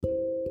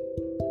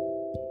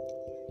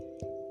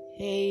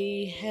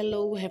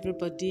Hello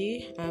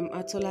everybody. I'm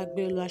Atolagbe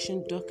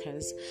Oluwaseun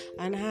Dorcas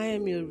and I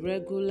am your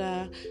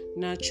regular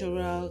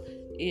natural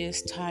hair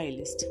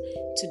stylist.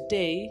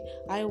 Today,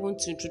 I want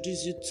to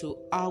introduce you to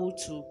how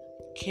to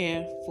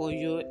care for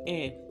your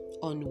hair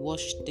on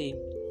wash day.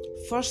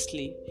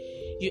 Firstly,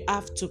 you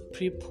have to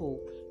pre-poo.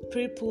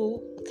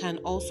 Pre-poo can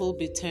also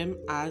be termed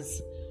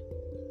as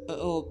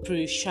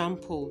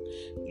pre-shampoo.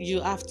 You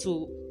have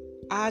to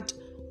add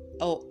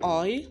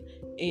oil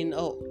in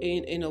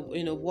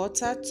a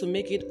water to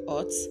make it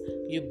hot.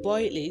 You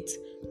boil it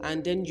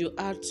and then you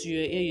add to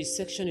your hair, you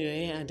section your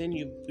hair and then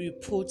you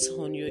put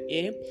on your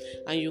hair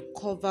and you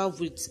cover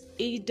with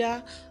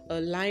either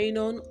a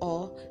nylon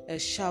or a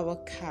shower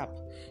cap.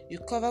 You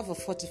cover for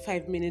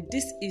 45 minutes.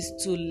 This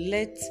is to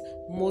let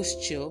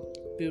moisture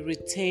be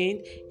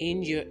retained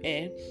in your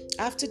hair.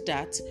 After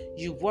that,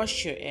 you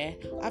wash your hair.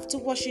 After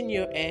washing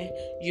your hair,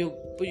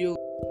 you